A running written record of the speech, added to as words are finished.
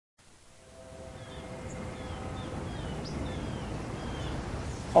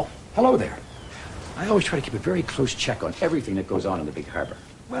Hello there. I always try to keep a very close check on everything that goes on in the big harbor.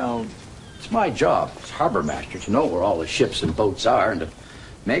 Well, it's my job as harbor master to know where all the ships and boats are and to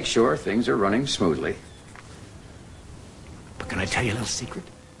make sure things are running smoothly. But can I tell you a little secret?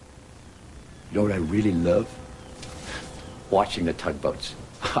 You know what I really love? Watching the tugboats.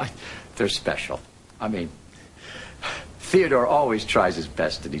 They're special. I mean, Theodore always tries his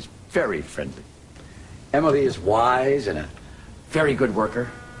best, and he's very friendly. Emily is wise and a very good worker.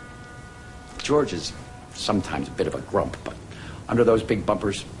 George is sometimes a bit of a grump, but under those big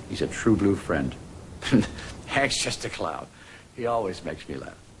bumpers, he's a true blue friend. Hank's just a clown. He always makes me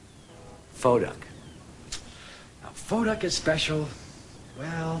laugh. Foduck. Now, Foduck is special,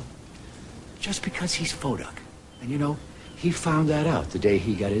 well, just because he's Foduck. And you know, he found that out the day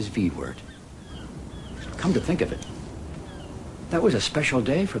he got his V word. Come to think of it, that was a special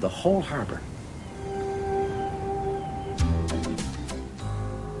day for the whole harbor.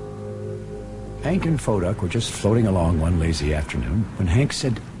 Hank and Foduck were just floating along one lazy afternoon when Hank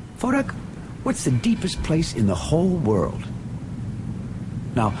said, "Foduck, what's the deepest place in the whole world?"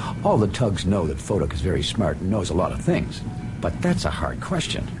 Now, all the tugs know that Foduck is very smart and knows a lot of things, but that's a hard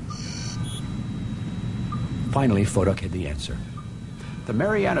question. Finally, Foduck had the answer. The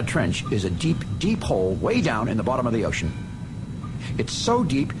Mariana Trench is a deep, deep hole way down in the bottom of the ocean. It's so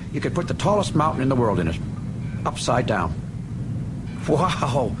deep, you could put the tallest mountain in the world in it, upside down.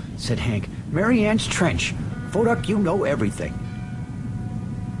 "Wow," said Hank. "Marianne's Trench. Foduck, you know everything."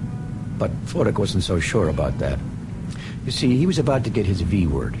 But Foduck wasn't so sure about that. You see, he was about to get his V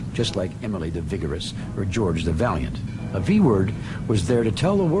word, just like Emily the Vigorous or George the Valiant. A V word was there to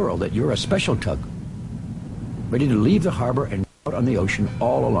tell the world that you're a special tug, ready to leave the harbor and out on the ocean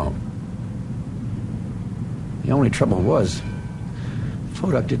all alone. The only trouble was,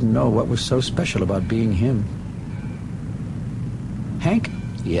 Foduck didn't know what was so special about being him. "Hank,"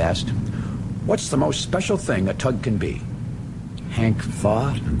 he asked, "what's the most special thing a tug can be?" Hank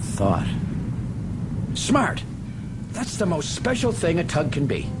thought and thought. "Smart. That's the most special thing a tug can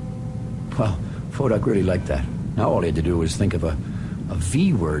be." Well, Foduck really liked that. Now all he had to do was think of a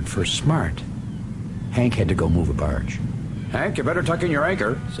V word for smart. Hank had to go move a barge. "Hank, you better tuck in your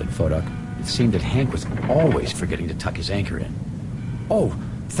anchor," said Foduck. It seemed that Hank was always forgetting to tuck his anchor in. "Oh,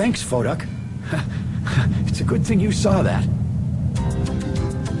 thanks, Foduck. It's a good thing you saw that."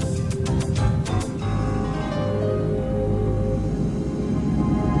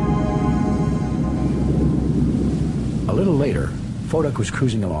 A little later, Foduck was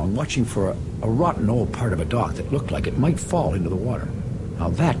cruising along, watching for a rotten old part of a dock that looked like it might fall into the water. Now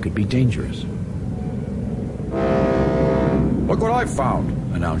that could be dangerous. "Look what I've found,"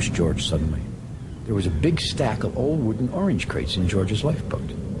 announced George suddenly. There was a big stack of old wooden orange crates in George's lifeboat.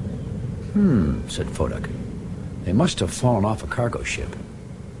 Said Foduck. "They must have fallen off a cargo ship."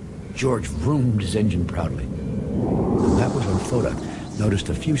 George vroomed his engine proudly. And that was when Foduck noticed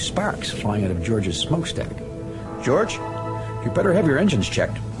a few sparks flying out of George's smokestack. "George, you better have your engines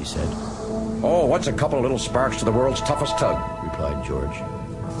checked," he said. "Oh, what's a couple of little sparks to the world's toughest tug?" replied George.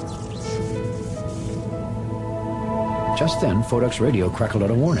 Just then, Foduck's radio crackled out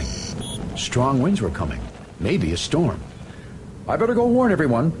a warning. Strong winds were coming. Maybe a storm. "I better go warn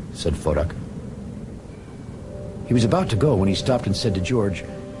everyone," said Foduck. He was about to go when he stopped and said to George,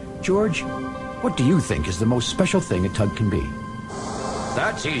 "George, what do you think is the most special thing a tug can be?"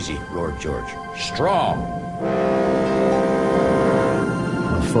 "That's easy," roared George. "Strong."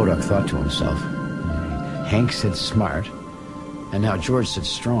 Well, Foduck thought to himself, Hank said smart, and now George said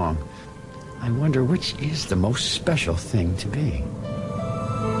strong. I wonder which is the most special thing to be.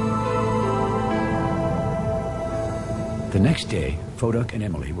 The next day, Foduck and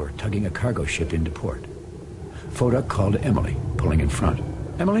Emily were tugging a cargo ship into port. Foduck called to Emily, pulling in front.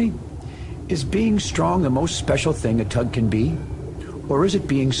 "Emily, is being strong the most special thing a tug can be? Or is it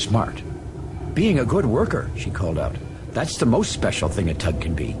being smart? Being a good worker," she called out. "That's the most special thing a tug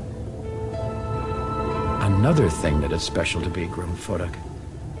can be." "Another thing that is special to be," groaned Foduck.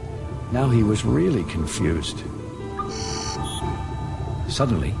 Now he was really confused.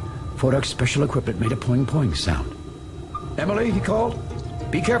 Suddenly, Foduck's special equipment made a poing-poing sound. "Emily," he called,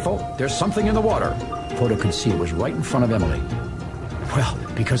 "be careful, there's something in the water." Foduck could see it was right in front of Emily. Well,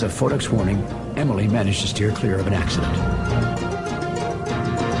 because of Foduck's warning, Emily managed to steer clear of an accident.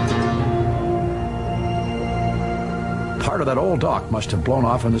 "Part of that old dock must have blown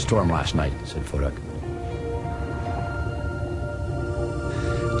off in the storm last night," said Foduck.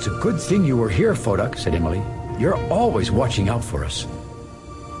 "It's a good thing you were here, Foduck," said Emily. "You're always watching out for us."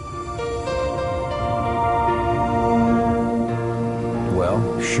 Well,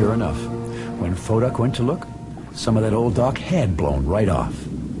 sure enough, when Foduck went to look, some of that old dock had blown right off.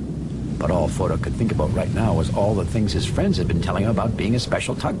 But all Foduck could think about right now was all the things his friends had been telling him about being a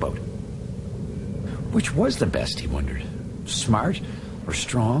special tugboat. Which was the best, he wondered? Smart, or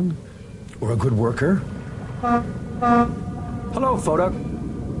strong, or a good worker? Hello, Foduck.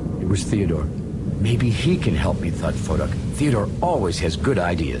 It was Theodore. Maybe he can help me, thought Foduck. Theodore always has good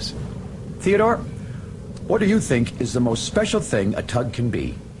ideas. Theodore, what do you think is the most special thing a tug can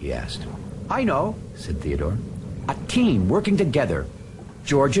be? He asked. I know, said Theodore. A team working together.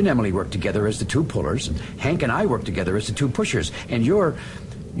 George and Emily work together as the two pullers, and Hank and I work together as the two pushers, and you're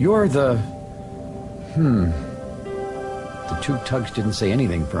the... The two tugs didn't say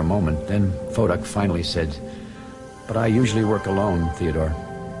anything for a moment. Then Foduck finally said, But I usually work alone, Theodore.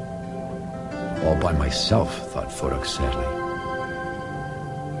 All by myself, thought Foduck sadly.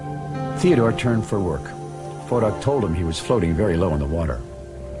 Theodore turned for work. Foduck told him he was floating very low in the water.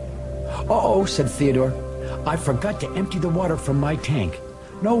 Uh-oh, said Theodore. I forgot to empty the water from my tank.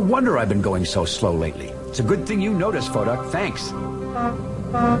 No wonder I've been going so slow lately. It's a good thing you noticed, Foduck. Thanks.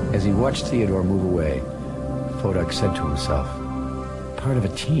 As he watched Theodore move away, Foduck said to himself, Part of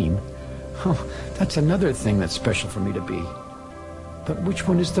a team? Oh, that's another thing that's special for me to be. But which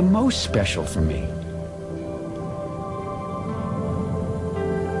one is the most special for me?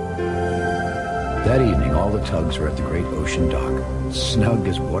 That evening, all the tugs were at the great ocean dock, snug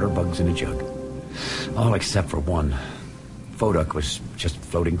as water bugs in a jug. All except for one. Foduck was just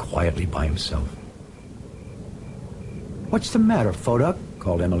floating quietly by himself. What's the matter, Foduck?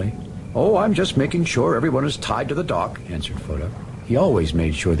 Called Emily. Oh, I'm just making sure everyone is tied to the dock, answered Foduck. He always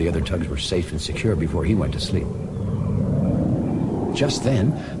made sure the other tugs were safe and secure before he went to sleep. Just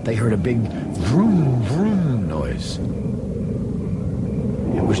then, they heard a big vroom, vroom noise.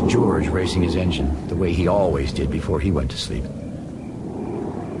 It was George racing his engine, the way he always did before he went to sleep.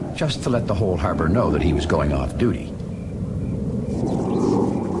 Just to let the whole harbor know that he was going off duty.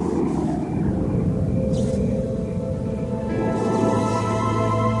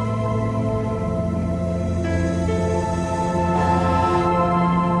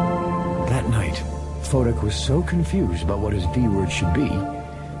 Foduck was so confused about what his V word should be,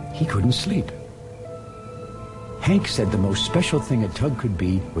 he couldn't sleep. Hank said the most special thing a tug could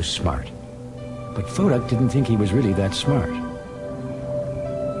be was smart. But Foduck didn't think he was really that smart.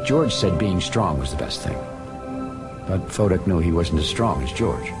 George said being strong was the best thing. But Foduck knew he wasn't as strong as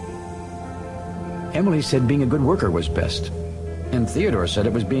George. Emily said being a good worker was best. And Theodore said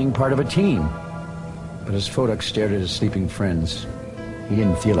it was being part of a team. But as Foduck stared at his sleeping friends, he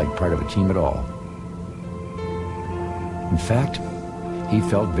didn't feel like part of a team at all. In fact, he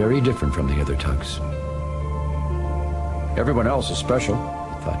felt very different from the other tugs. Everyone else is special,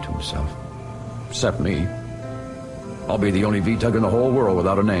 he thought to himself. Except me. I'll be the only V-tug in the whole world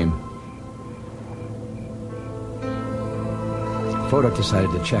without a name. Foduck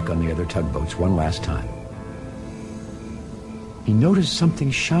decided to check on the other tugboats one last time. He noticed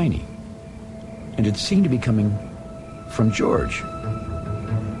something shiny, and it seemed to be coming from George.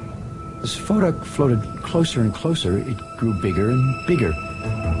 As Foduck floated closer and closer, it grew bigger and bigger,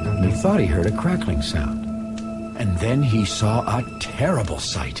 and he thought he heard a crackling sound. And then he saw a terrible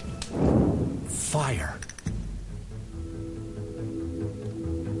sight. Fire.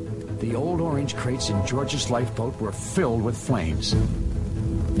 The old orange crates in George's lifeboat were filled with flames.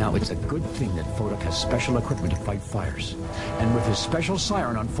 Now, it's a good thing that Foduck has special equipment to fight fires. And with his special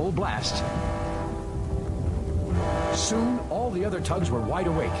siren on full blast, soon all the other tugs were wide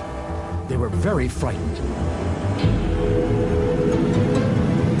awake. They were very frightened.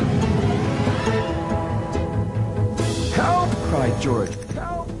 Help! Cried George.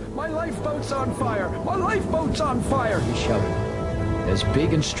 Help! My lifeboat's on fire! My lifeboat's on fire! He shouted. As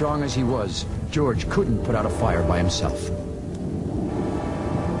big and strong as he was, George couldn't put out a fire by himself.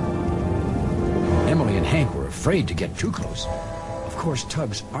 Emily and Hank were afraid to get too close. Of course,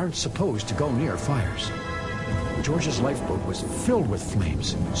 tugs aren't supposed to go near fires. George's lifeboat was filled with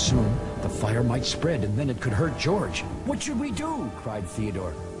flames. Soon, the fire might spread, and then it could hurt George. What should we do? Cried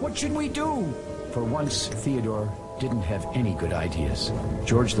Theodore. What should we do? For once, Theodore didn't have any good ideas.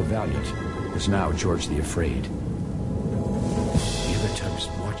 George the Valiant was now George the Afraid. The other tugs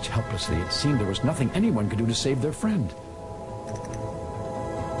watched helplessly. It seemed there was nothing anyone could do to save their friend.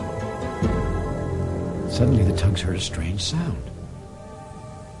 Suddenly, the tugs heard a strange sound.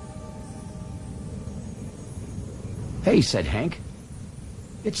 Hey, said Hank.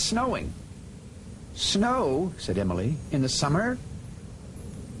 It's snowing. Snow, said Emily, in the summer?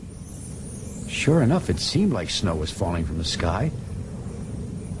 Sure enough, it seemed like snow was falling from the sky.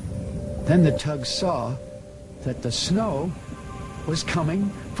 Then the tugs saw that the snow was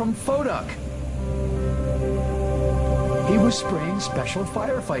coming from Foduck. He was spraying special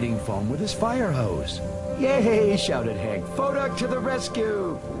firefighting foam with his fire hose. "Yay!" shouted Hank. "Foduck to the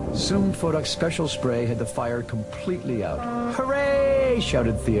rescue!" Soon Foduck's special spray had the fire completely out. "Hooray!"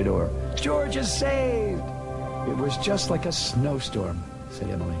 shouted Theodore. "George is saved!" "It was just like a snowstorm," said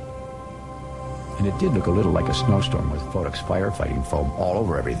Emily. And it did look a little like a snowstorm with Foduck's firefighting foam all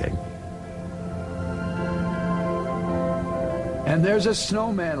over everything. "And there's a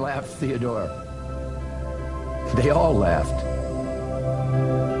snowman," laughed Theodore. They all laughed.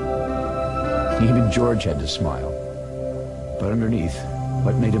 Even George had to smile. But underneath,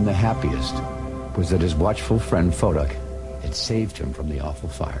 what made him the happiest was that his watchful friend Foduck had saved him from the awful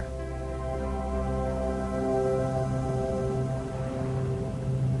fire.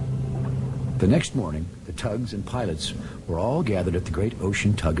 The next morning, the tugs and pilots were all gathered at the Great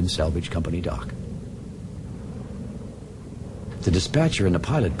Ocean Tug and Salvage Company dock. The dispatcher and the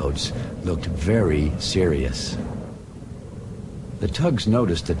pilot boats looked very serious. The tugs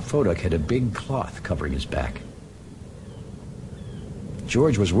noticed that Foduck had a big cloth covering his back.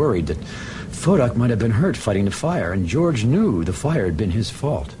 George was worried that Foduck might have been hurt fighting the fire, and George knew the fire had been his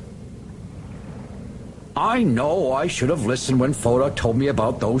fault. "I know I should have listened when Foduck told me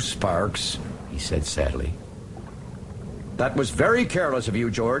about those sparks," he said sadly. "That was very careless of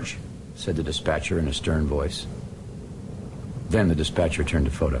you, George," said the dispatcher in a stern voice. Then the dispatcher turned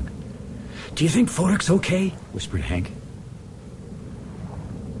to Foduck. "Do you think Foduck's okay?" whispered Hank.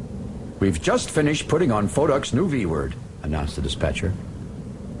 "We've just finished putting on Foduck's new V-word," announced the dispatcher.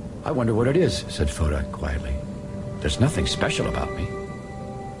 "I wonder what it is," said Foduck quietly. "There's nothing special about me."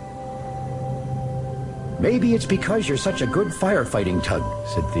 "Maybe it's because you're such a good firefighting tug,"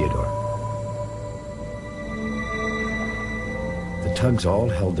 said Theodore. The tugs all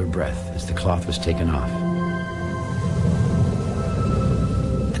held their breath as the cloth was taken off.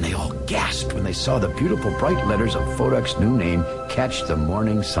 And they all gasped when they saw the beautiful bright letters of Foduck's new name catch the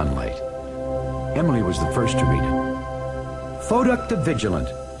morning sunlight. Emily was the first to read it. "Foduck the Vigilant,"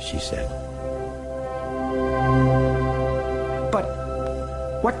 she said. "But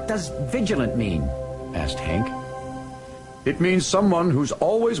what does vigilant mean?" asked Hank. "It means someone who's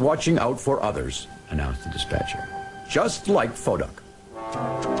always watching out for others," announced the dispatcher. "Just like Foduck."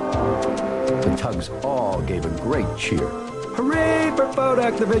 The tugs all gave a great cheer. "Hooray for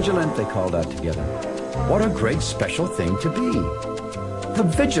Foduck the Vigilant," they called out together. "What a great special thing to be." "The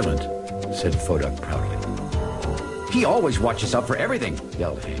Vigilant," said Foduck proudly. "He always watches out for everything,"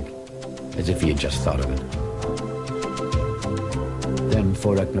 yelled Hank, as if he had just thought of it. Then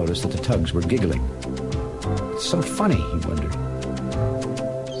Foduck noticed that the tugs were giggling. "It's so funny," he wondered.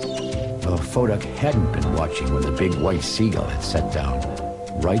 Well, Foduck hadn't been watching when the big white seagull had sat down,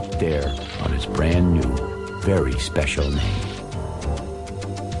 right there on his brand new, very special name.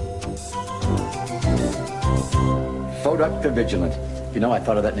 Foduck the Vigilant. You know, I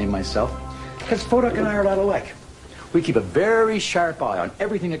thought of that name myself, because Foduck and I are a lot alike. We keep a very sharp eye on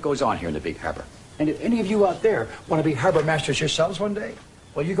everything that goes on here in the big harbor. And if any of you out there want to be harbor masters yourselves one day,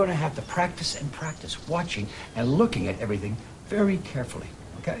 well, you're going to have to practice and practice watching and looking at everything very carefully,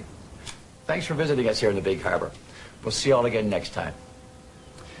 okay? Thanks for visiting us here in the big harbor. We'll see you all again next time.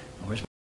 Where's